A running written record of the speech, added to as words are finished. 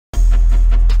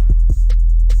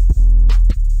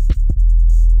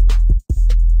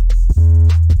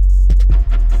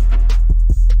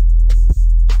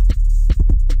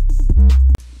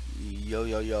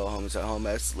homies at home.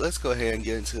 Let's go ahead and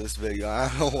get into this video.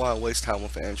 I don't want to waste time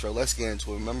with the intro. Let's get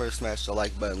into it. Remember to smash the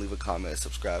like button, leave a comment,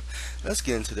 subscribe. Let's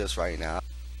get into this right now.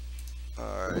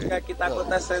 Alright. O que tá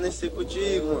acontecendo isso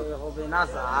contigo, mano? Eu roubei Look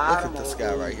Nazara, at this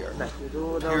guy right here.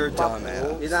 mano. Pure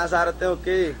dumbass. E Nazara tem o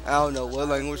quê? I don't know what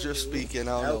language you're speaking. I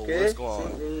don't know Okay. what's going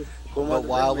on. But Comando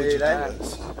why would you do vermelho,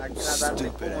 this? Aqui Nazara tem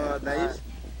Stupid comando, não é ass. isso?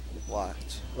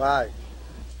 Watch. Vai.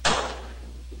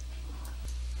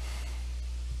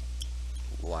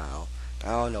 Wow. I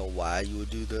don't know why you would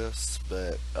do this,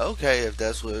 but okay, if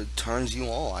that's what turns you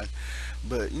on.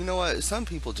 But you know what? Some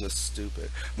people just stupid.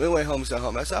 But anyway, homies at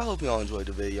home, I hope y'all enjoyed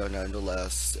the video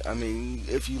nonetheless. I mean,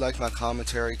 if you like my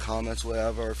commentary, comments,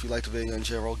 whatever, if you like the video in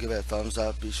general, give it a thumbs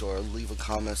up. Be sure to leave a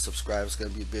comment, subscribe. It's going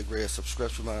to be a big red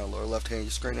subscription button on the lower left hand of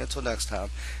your screen. Until next time,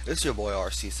 it's your boy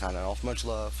RC signing off. Much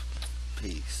love.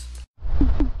 Peace.